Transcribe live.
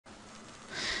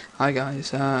Hi guys,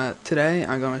 today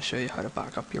I'm going to show you how to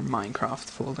back up your Minecraft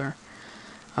folder.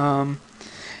 Um,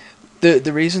 the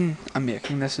reason I'm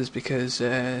making this is because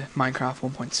Minecraft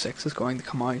 1.6 is going to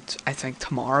come out, I think,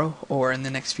 tomorrow or in the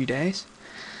next few days.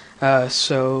 I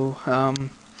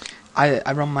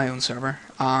run my own server,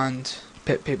 and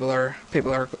people are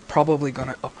probably going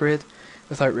to upgrade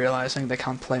without realizing they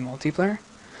can't play multiplayer.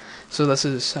 So this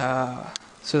is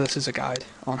a guide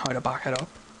on how to back it up.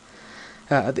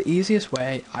 The easiest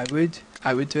way I would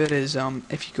do it is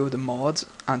if you go to mods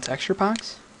and texture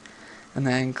packs, and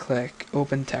then click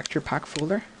open texture pack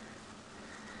folder.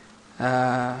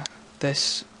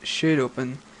 This should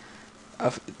open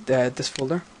this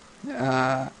folder.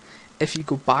 If you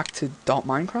go back to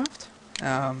 .minecraft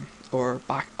or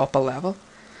back up a level,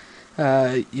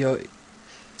 you'll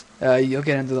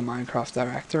get into the Minecraft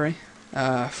directory.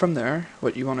 From there,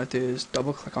 what you want to do is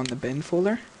double click on the bin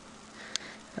folder.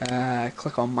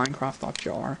 Click on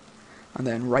minecraft.jar and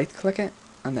then right click it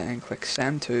and then click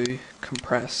send to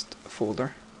compressed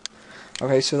folder.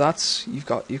 Okay, so that's you've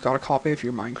got a copy of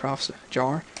your Minecraft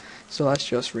jar. So let's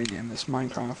just rename this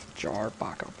Minecraft jar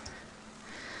backup,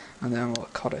 and then we'll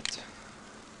cut.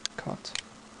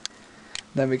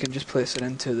 Then we can just place it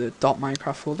into the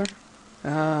 .minecraft folder,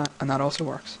 and that also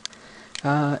works.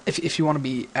 If you want to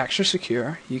be extra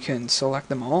secure, you can select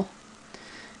them all.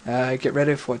 Get rid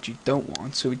of what you don't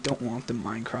want. So we don't want the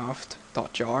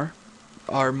minecraft.jar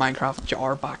or Minecraft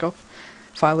jar backup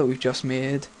file that we've just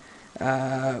made.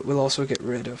 We'll also get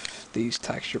rid of these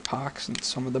texture packs and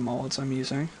some of the mods I'm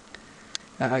using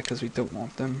because we don't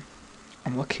want them.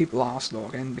 And we'll keep last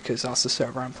login because that's the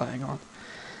server I'm playing on.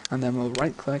 And then we'll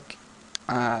right click,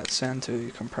 send to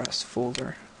compressed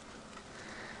folder.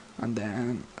 And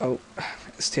then, oh,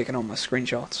 it's taking all my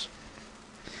screenshots.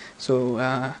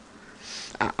 So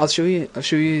I'll show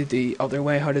you the other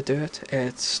way how to do it.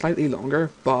 It's slightly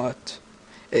longer, but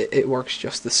it works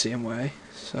just the same way.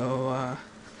 So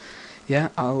yeah,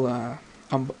 I'll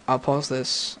pause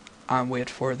this and wait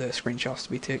for the screenshots to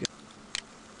be taken.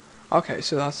 Okay,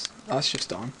 so that's just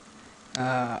done,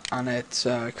 and it's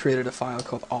created a file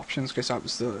called options because that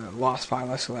was the last file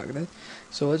I selected.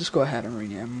 So I'll just go ahead and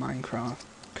rename Minecraft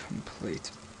complete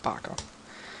backup.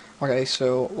 Okay,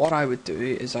 so what I would do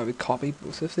is I would copy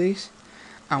both of these,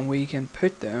 and we can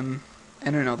put them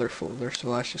in another folder. So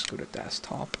let's just go to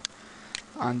desktop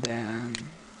and then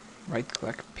right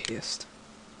click paste.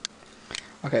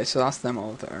 Okay, so that's them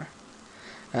all there.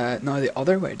 Now the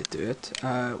other way to do it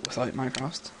without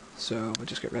Minecraft, so we'll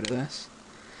just get rid of this,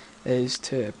 is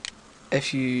to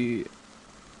if you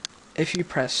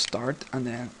press start and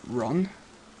then run,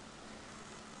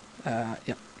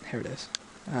 yep, here it is.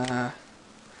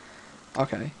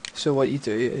 Okay, so what you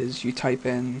do is you type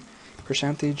in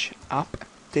percentage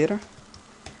AppData,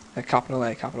 capital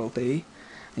A, capital D,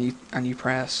 and you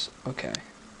press OK.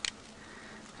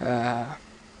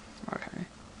 Okay.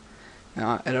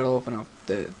 Now it'll open up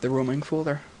the roaming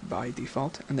folder by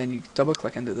default, and then you double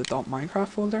click into the .minecraft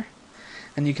folder,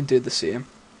 and you can do the same.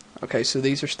 Okay, so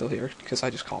these are still here because I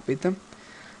just copied them,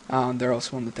 and they're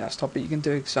also on the desktop, but you can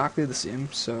do exactly the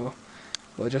same. So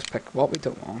we'll just pick what we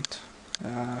don't want.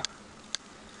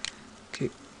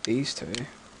 Keep these two.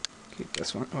 Keep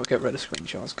this one. We'll get rid of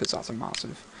screenshots because that's a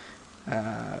massive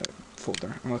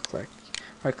folder. And we'll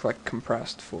right click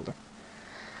compressed folder,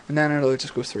 and then it'll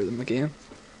just go through them again.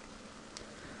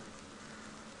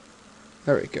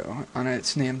 There we go, and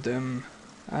it's named them.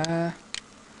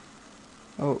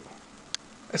 Oh,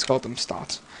 it's called them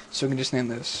stats. So you can just name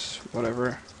this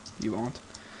whatever you want.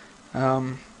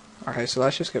 Okay, so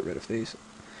let's just get rid of these.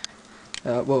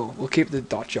 Well, we'll keep the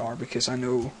 .jar because I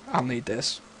know I'll need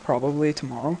this probably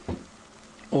tomorrow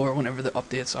or whenever the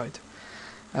update's out.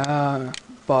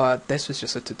 But this was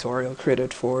just a tutorial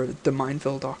created for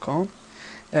themineville.com,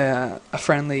 a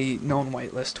friendly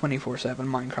non-whitelist 24/7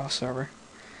 Minecraft server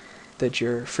that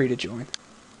you're free to join.